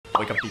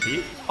Wake up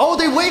DP. Oh,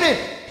 they waited!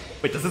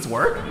 Wait, does this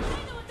work?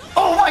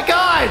 Oh my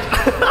god!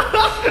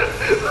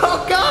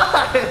 Oh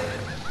god!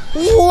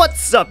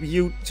 What's up,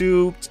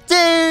 YouTube?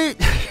 Today!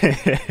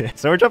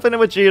 So we're jumping in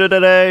with Djeeta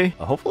today.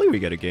 Hopefully we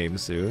get a game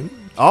soon.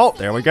 Oh,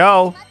 there we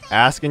go.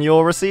 Ask and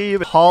you'll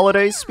receive.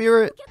 Holiday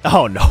spirit.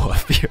 Oh no,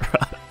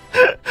 Vira.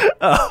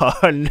 Oh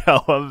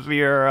no,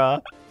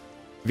 Vira.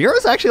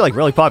 Vira's actually like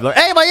really popular.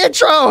 Hey, my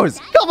intros!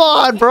 Come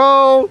on,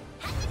 bro!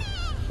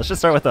 Let's just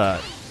start with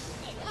that.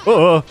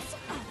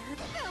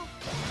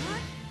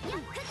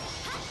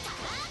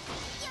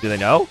 Do they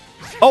know?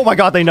 Oh my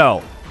god, they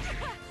know!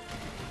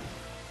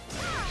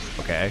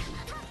 Okay.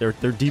 They're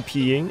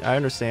DPing. I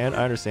understand.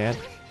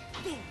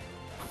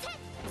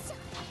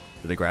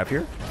 Do they grab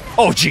here?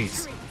 Oh,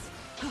 jeez!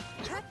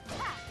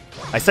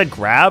 I said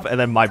grab, and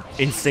then my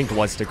instinct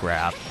was to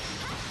grab.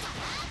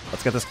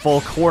 Let's get this full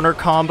corner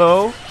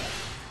combo.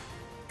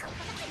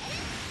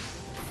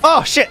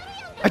 Oh, shit!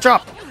 I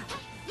dropped!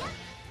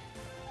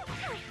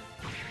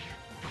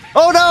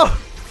 Oh, no!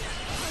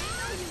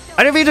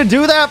 I didn't mean to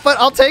do that, but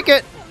I'll take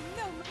it!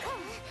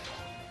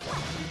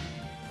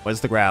 When's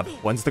the grab?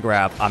 When's the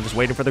grab? I'm just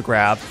waiting for the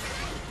grab.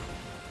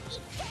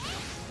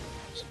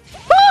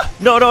 Ah!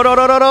 No, no, no,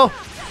 no, no, no!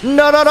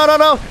 No, no, no, no,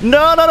 no!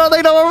 No, no, no!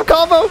 They know a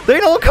combo! They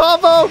know a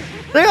combo!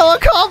 They know a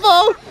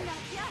combo!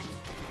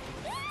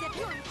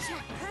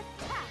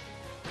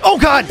 Oh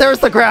god, there's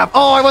the grab!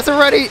 Oh, I wasn't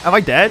ready! Am I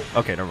dead?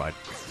 Okay, never mind.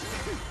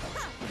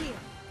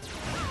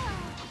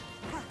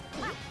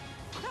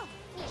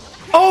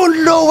 Oh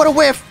no, what a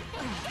whiff!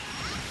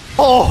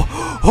 Oh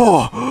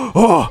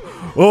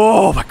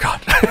my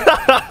god.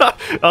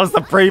 That was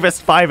the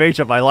bravest 5H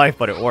of my life,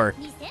 but it worked.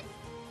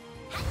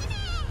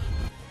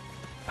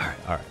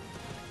 Alright.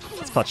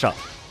 Let's clutch up.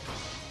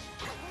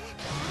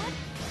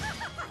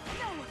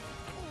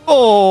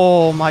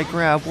 Oh, my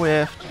grab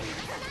whiffed.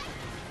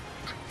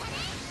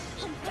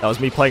 That was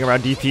me playing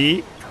around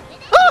DP.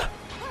 Ah!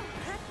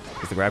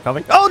 Is the grab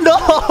coming? Oh no!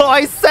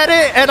 I said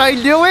it and I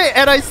knew it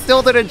and I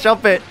still didn't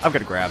jump it. I'm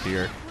gonna grab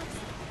here.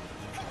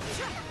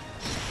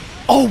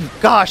 Oh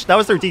gosh, that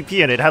was their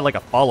DP and it had like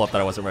a follow-up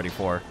that I wasn't ready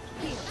for.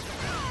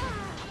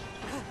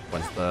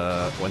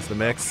 When's the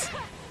mix?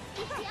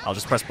 I'll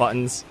just press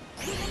buttons.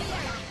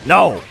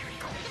 No!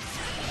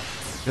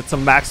 Get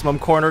some maximum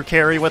corner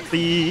carry with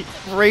the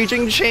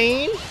raging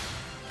chain.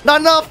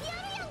 Not enough!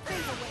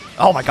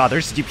 Oh my god,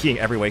 they're just DPing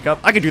every wake up.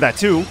 I could do that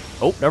too.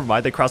 Oh, never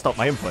mind, they crossed out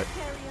my input.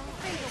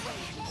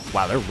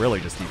 Wow, they're really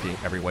just DPing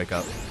every wake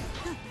up.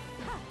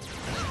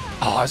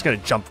 Oh, I was gonna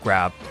jump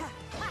grab.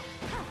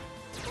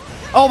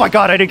 Oh my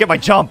god, I didn't get my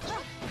jump!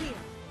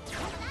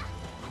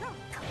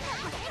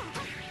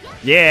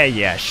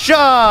 Yeah,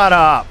 shut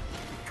up!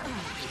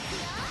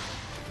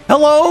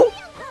 Hello?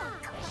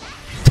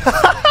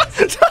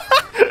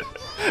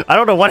 I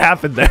don't know what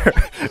happened there.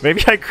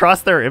 Maybe I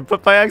crossed their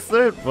input by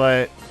accident,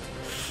 but...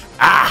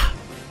 Ah!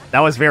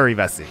 That was very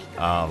messy.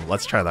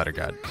 Let's try that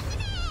again.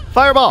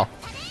 Fireball!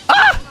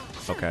 Ah!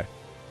 Okay.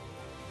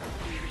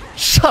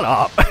 Shut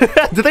up!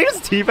 Did they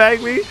just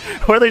teabag me?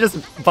 Or are they just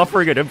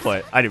buffering an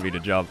input? I didn't mean to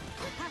jump.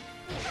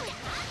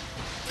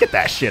 Get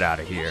that shit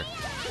out of here.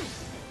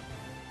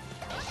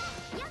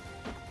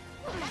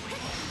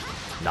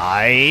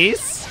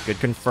 Nice. Good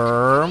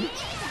confirm.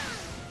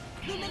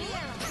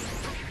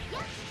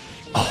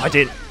 Oh, I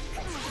did.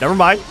 Never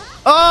mind.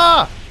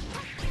 Ah!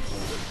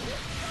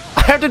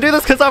 I have to do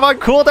this because I'm on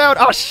cooldown.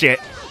 Oh, shit.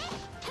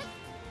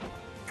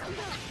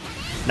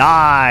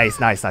 Nice.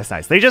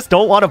 They just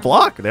don't want to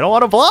block. They don't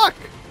want to block.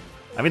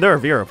 I mean, they're a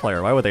Vira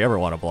player. Why would they ever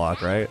want to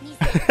block, right?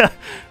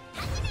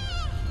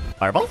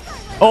 Fireball?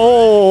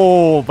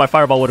 Oh, my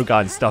fireball would have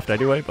gotten stuffed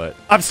anyway, but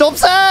I'm still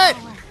upset!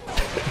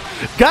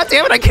 God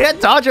damn it, I can't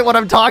dodge it when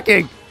I'm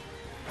talking.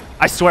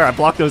 I swear, I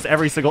dodge those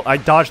every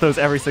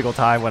single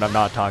time when I'm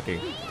not talking.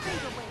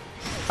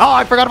 Oh,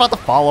 I forgot about the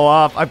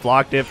follow-up. I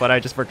blocked it, but I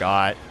just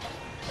forgot.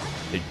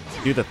 They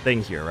do the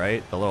thing here,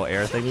 right? The little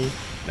air thingy?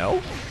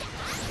 No?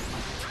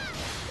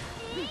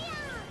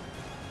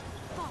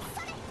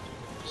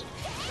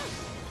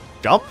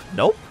 Jump?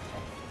 Nope.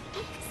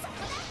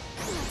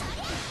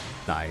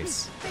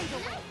 Nice.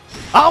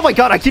 Oh my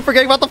god, I keep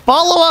forgetting about the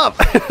follow-up!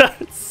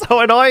 It's so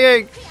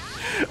annoying!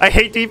 I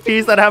hate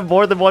DPs that have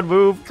more than one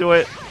move to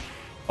it.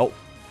 Oh.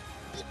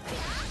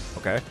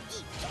 Okay.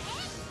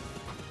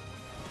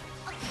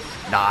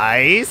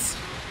 Nice!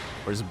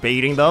 We're just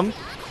baiting them.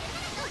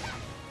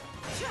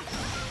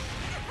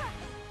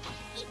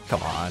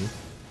 Come on.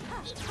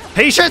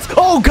 Patience!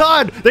 Oh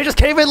god! They just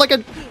came in like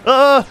a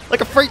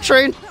freight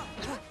train.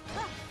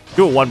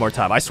 Do it one more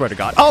time, I swear to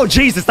god. Oh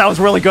Jesus, that was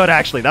really good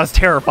actually. That was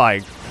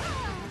terrifying.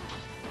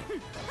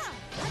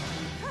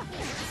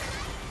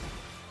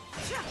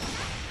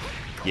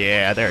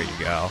 Yeah, there you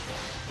go.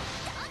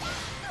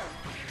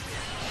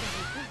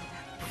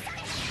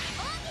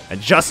 And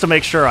just to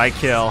make sure I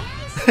kill.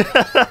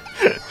 I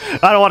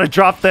don't want to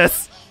drop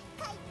this.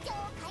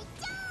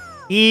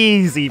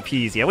 Easy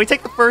peasy. And we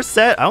take the first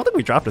set. I don't think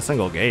we dropped a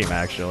single game,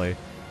 actually.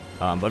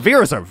 But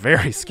Viras are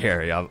very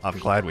scary. I'm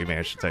glad we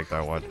managed to take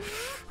that one.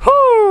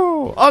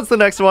 Whoo! On to the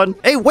next one.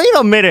 Hey, wait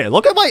a minute.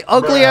 Look at my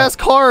ugly ass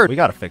card. We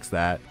gotta fix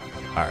that.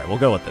 All right, we'll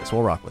go with this.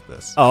 We'll rock with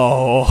this.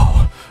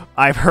 Oh,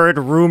 I've heard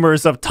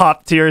rumors of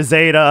top tier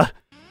Zeta.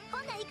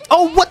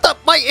 Oh, what the?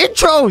 My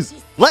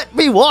intros! Let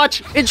me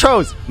watch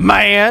intros,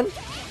 man.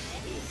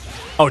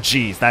 Oh,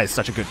 geez, that is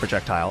such a good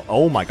projectile.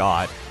 Oh my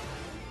god.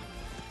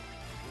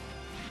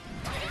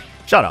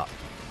 Shut up.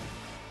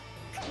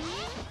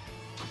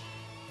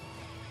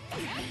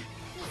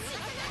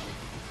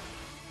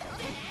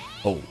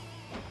 Oh.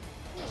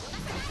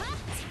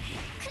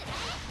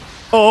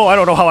 Oh, I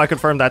don't know how I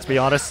confirmed that, to be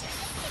honest.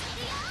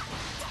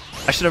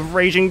 I should have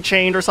raging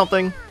chained or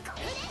something.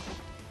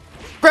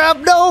 Grab,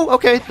 no!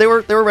 Okay, they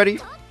were ready.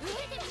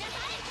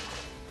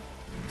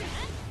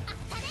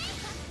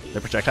 The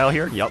projectile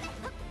here? Yup.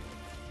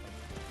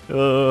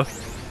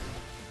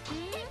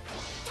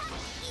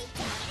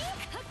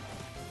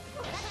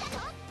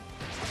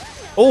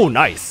 Oh,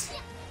 nice.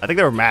 I think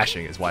they were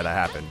mashing is why that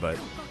happened, but...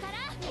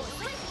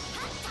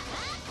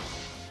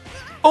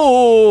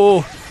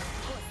 Oh!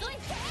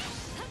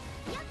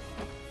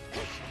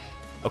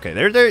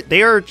 Okay,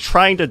 they are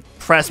trying to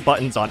press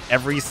buttons on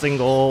every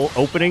single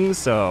opening,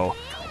 so...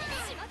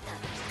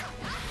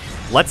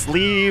 Let's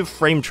leave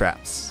frame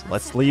traps.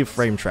 Let's leave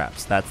frame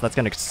traps. That's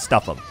gonna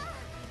stuff them.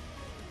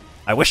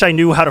 I wish I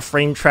knew how to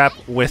frame trap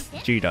with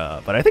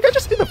Djeeta, but I think I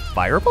just did the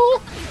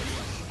fireball?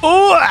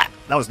 Oh!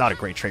 That was not a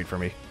great trade for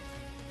me.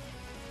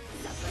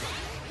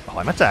 Oh,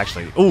 I meant to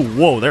actually... Oh,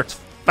 whoa, they're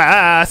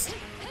fast!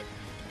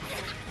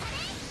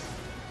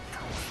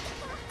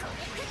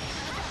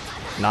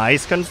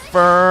 Nice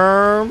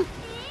confirm.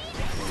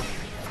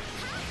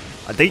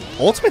 They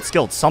ultimate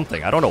skilled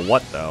something. I don't know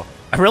what, though.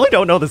 I really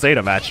don't know the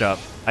Zeta matchup.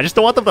 I just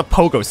don't want them to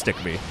pogo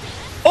stick me.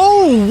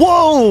 Oh,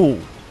 whoa!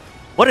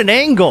 What an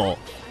angle!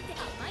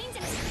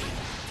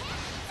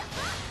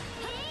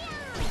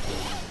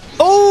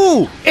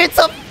 Oh! It's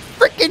a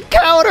freaking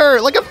counter!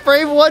 Like a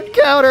frame 1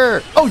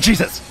 counter! Oh,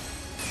 Jesus!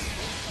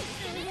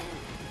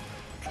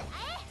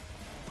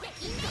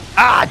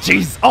 Ah,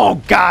 jeez! Oh,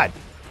 God!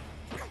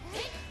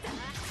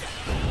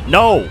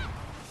 No!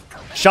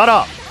 Shut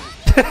up!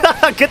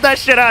 Get that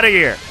shit out of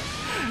here!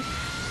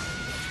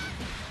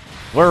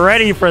 We're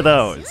ready for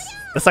those.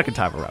 The second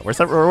time around.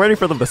 We're ready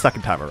for them the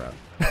second time around.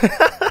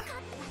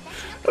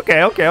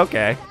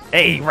 Okay.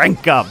 Hey,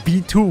 rank up!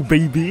 B2,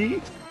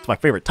 baby! It's my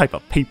favorite type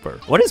of paper.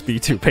 What is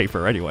B2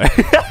 paper, anyway?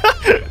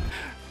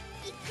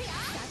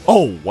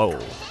 Oh, whoa.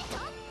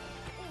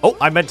 Oh,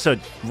 I meant to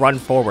run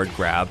forward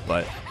grab,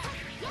 but...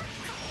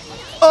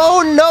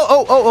 Oh, no!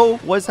 Oh,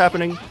 what's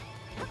happening?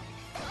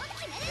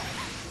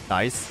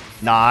 Nice.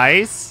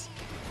 Nice!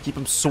 Keep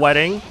him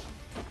sweating.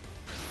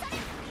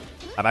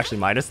 I'm actually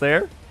minus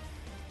there.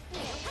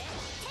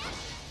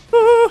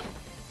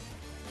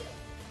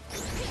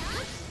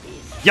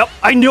 Yep,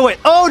 I knew it!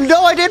 Oh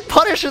no, I didn't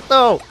punish it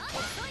though!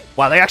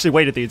 Wow, they actually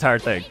waited the entire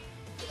thing.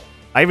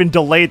 I even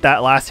delayed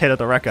that last hit of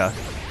the Rekka.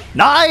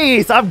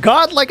 Nice! I'm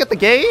godlike at the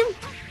game!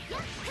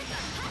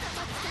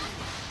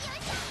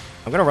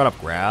 I'm gonna run up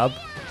grab.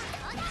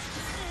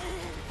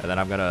 And then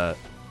I'm gonna...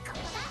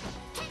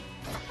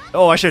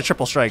 Oh, I should have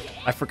triple striked.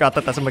 I forgot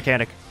that that's a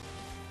mechanic.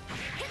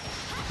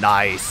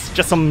 Nice.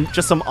 Just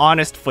some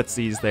honest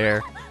footsies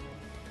there.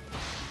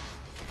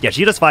 Yeah,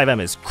 Djeeta's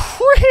 5M is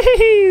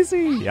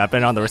crazy. Yeah, I've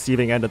been on the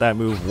receiving end of that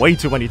move way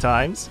too many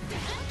times.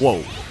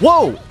 Whoa.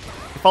 Whoa!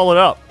 I followed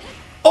up.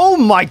 Oh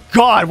my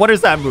god, what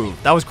is that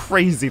move? That was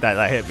crazy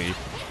that hit me.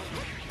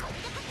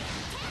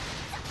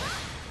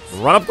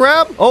 Run up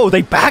grab? Oh,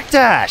 they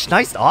backdash.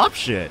 Nice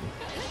option.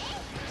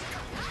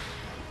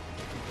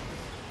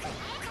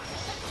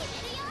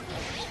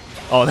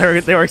 Oh,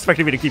 they were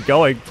expecting me to keep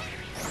going.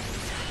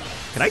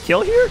 Can I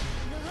kill here?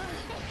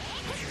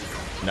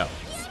 No.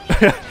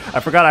 I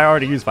forgot I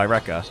already used my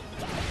Rekka.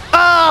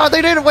 Ah,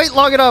 they didn't wait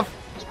long enough.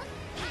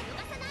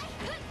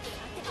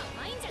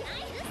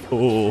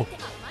 Ooh.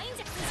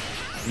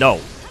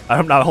 No,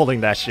 I'm not holding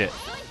that shit.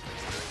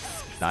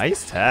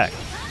 Nice tech.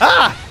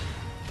 Ah!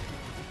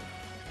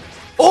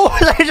 Oh,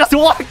 they just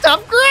walked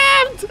up,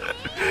 grabbed!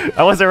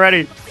 I wasn't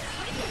ready.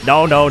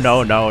 No.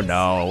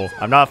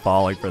 I'm not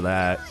falling for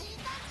that.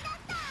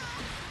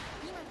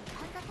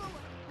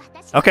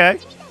 Okay.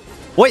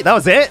 Wait, that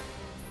was it?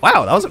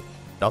 Wow, that was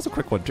a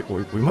quick one.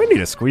 We might need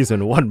to squeeze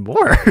in one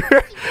more.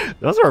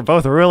 Those were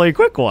both really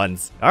quick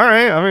ones. All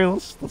right, I mean,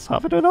 let's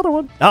hop into another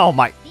one. Oh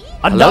my,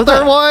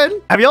 another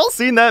one? Have y'all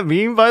seen that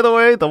meme, by the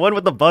way? The one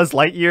with the Buzz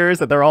Lightyears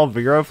and they're all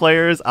Vira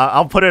players?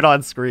 I'll put it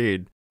on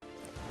screen.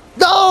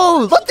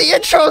 No, let the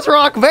intros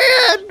rock,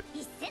 man.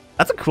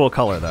 That's a cool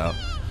color, though.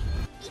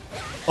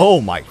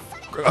 Oh my,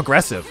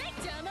 aggressive.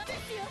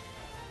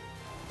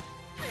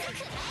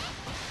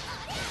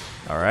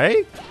 All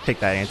right, take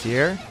that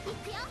anti-air.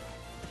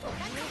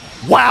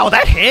 Wow,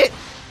 that hit!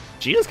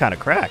 Djeeta's kind of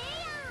cracked.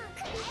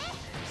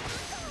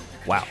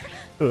 Wow.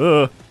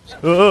 Okay.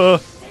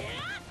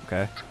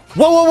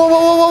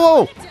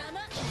 Whoa!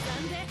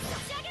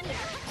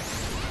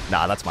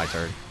 Nah, that's my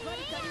turn.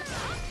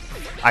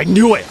 I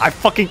knew it!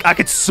 I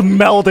could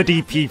smell the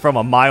DP from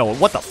a mile.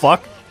 What the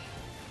fuck?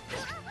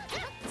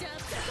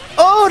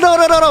 Oh! Oh, no,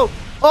 no, no, no.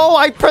 Oh,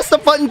 I pressed the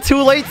button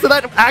too late, so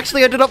that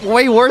actually ended up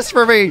way worse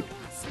for me.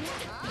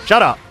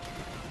 Shut up.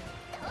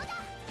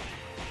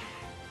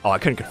 Oh, I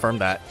couldn't confirm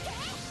that.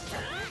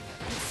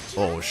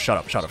 Oh, shut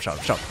up, shut up, shut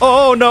up, shut up.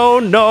 Oh, no,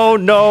 no,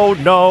 no,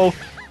 no.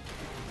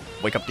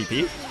 Wake up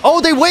DP.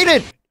 Oh, they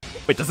waited.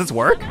 Wait, does this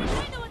work?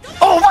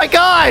 Oh my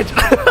god!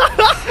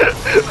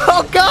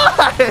 Oh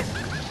god!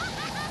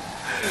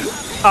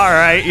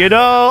 Alright, you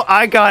know,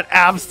 I got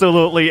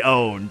absolutely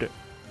owned.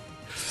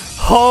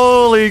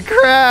 Holy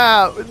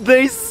crap!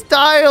 They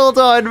styled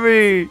on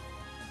me!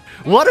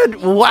 What a...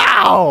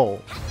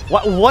 Wow!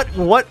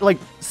 What, like...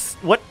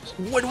 What?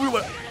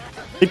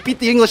 They beat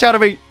the English out of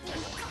me!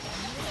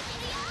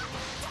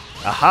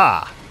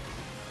 Aha!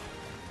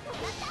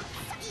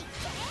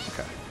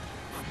 Okay.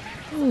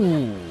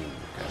 Ooh.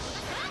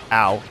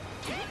 Ow.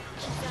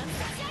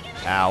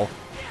 Ow.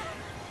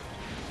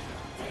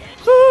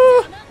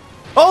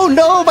 Oh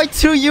no, my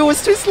 2U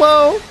was too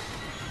slow!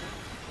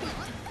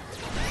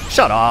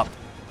 Shut up.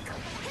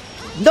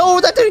 No,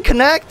 that didn't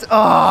connect! Oh,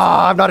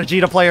 I'm not a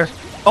Jita player.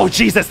 Oh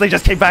Jesus, they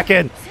just came back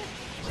in.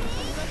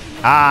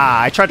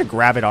 Ah, I tried to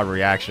grab it on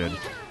reaction.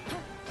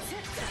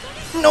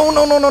 No,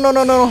 no, no, no, no,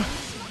 no, no.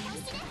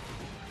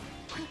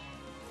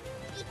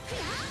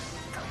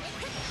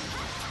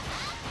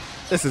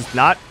 This is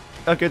not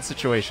a good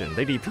situation.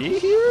 They DP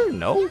here?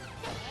 No?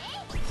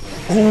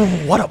 Ooh,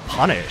 what a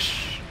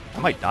punish. I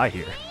might die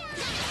here.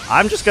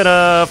 I'm just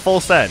gonna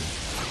full send.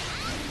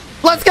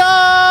 Let's go!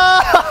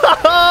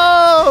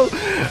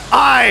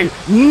 I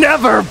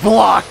never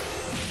block!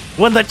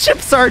 When the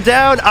chips are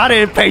down, I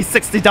didn't pay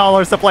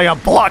 $60 to play a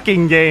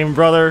blocking game,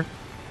 brother.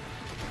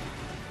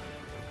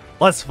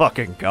 Let's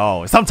fucking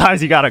go.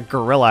 Sometimes you gotta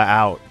gorilla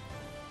out.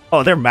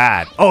 Oh, they're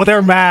mad. Oh,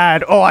 they're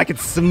mad. Oh, I can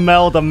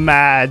smell the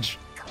madge.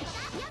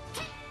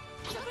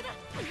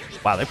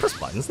 Wow, they press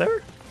buttons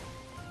there?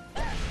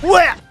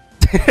 What?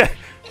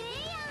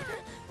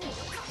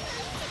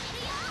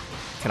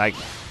 Can I...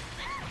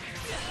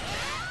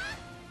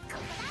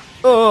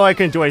 Oh, I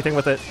couldn't do anything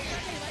with it.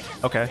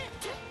 Okay.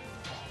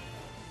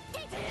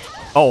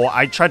 Oh,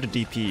 I tried to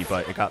DP,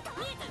 but it got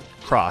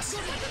crossed.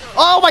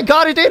 Oh my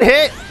god, it did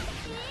hit!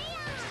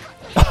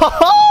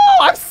 Oh,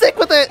 I'm sick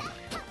with it!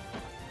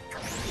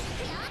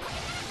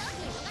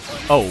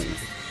 Oh,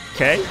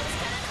 okay.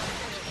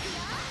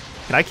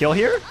 Can I kill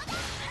here?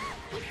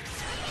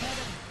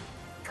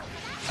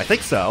 I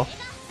think so.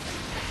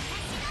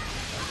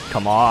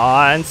 Come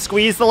on,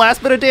 squeeze the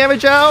last bit of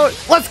damage out.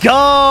 Let's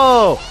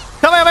go!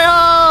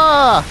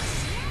 Kamehameha!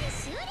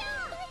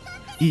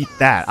 Eat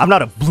that. I'm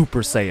not a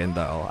blooper Saiyan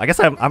though. I guess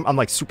I'm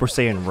like Super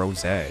Saiyan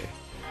Rose.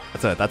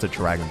 That's a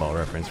Dragon Ball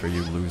reference for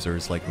you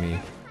losers like me.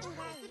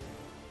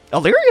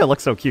 Illyria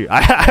looks so cute.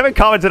 I haven't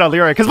commented on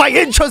Lyria because my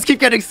intros keep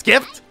getting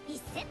skipped.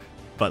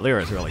 But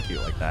Lyria is really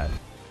cute like that.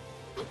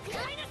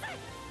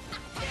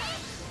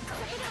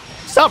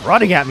 Stop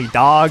running at me,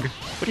 dog.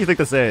 What do you think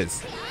this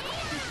is?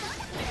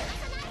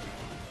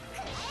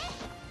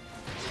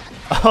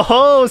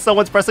 Oh,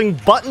 someone's pressing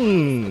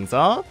buttons,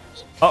 huh?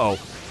 Uh-oh.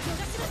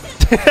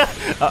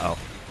 Uh-oh.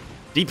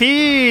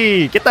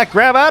 DP! Get that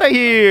grab out of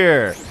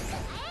here!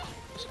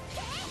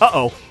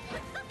 Uh-oh.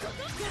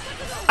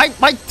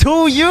 My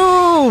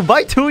 2U!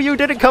 My 2U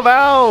didn't come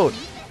out!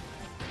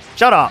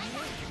 Shut up.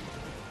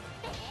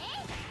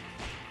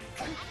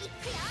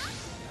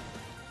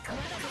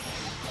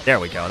 There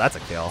we go, that's a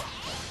kill.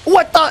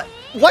 What the?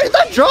 Why did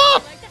that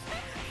drop?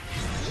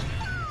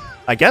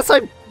 I guess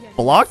I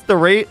blocked the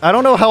rate. I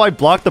don't know how I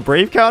blocked the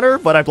Brave counter,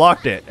 but I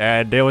blocked it,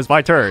 and it was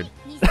my turn.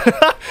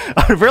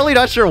 I'm really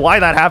not sure why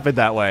that happened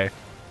that way.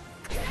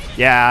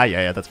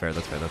 Yeah, that's fair,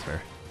 that's fair, that's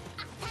fair.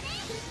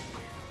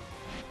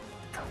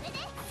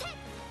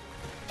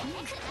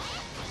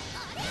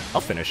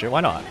 I'll finish it,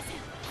 why not?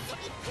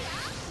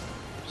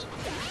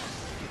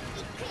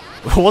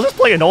 We'll just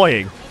play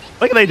annoying.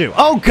 What can they do?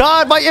 Oh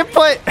god, my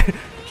input!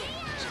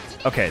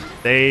 Okay,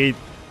 I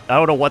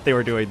don't know what they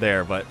were doing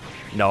there, but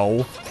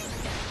no.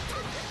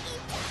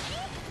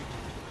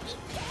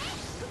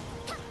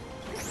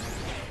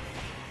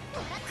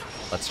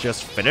 Let's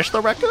just finish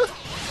the Rekka?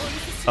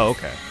 Oh,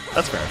 okay.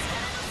 That's fair.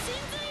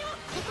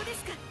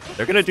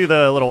 They're gonna do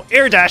the little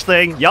air dash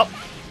thing. Yup.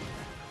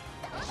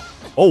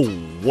 Oh,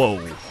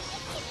 whoa.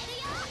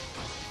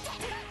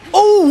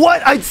 Oh,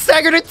 what? I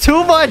staggered it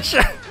too much!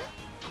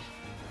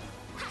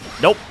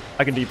 Nope.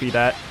 I can DP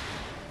that.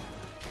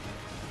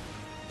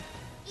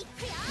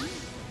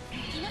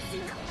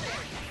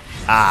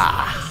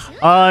 Ah,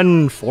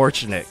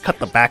 unfortunate. Cut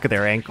the back of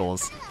their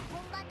ankles.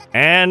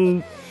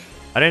 And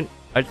maybe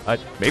I'm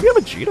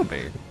a Jita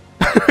main.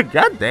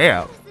 God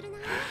damn.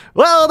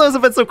 Well, those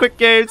have been some quick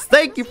games.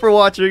 Thank you for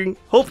watching.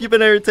 Hope you've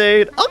been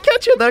entertained. I'll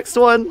catch you next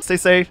one. Stay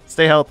safe,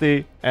 stay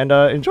healthy, and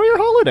enjoy your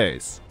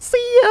holidays.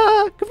 See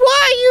ya.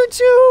 Goodbye,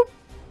 YouTube.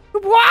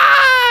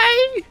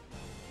 Goodbye.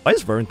 Why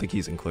does Vern think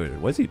he's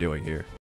included? What is he doing here?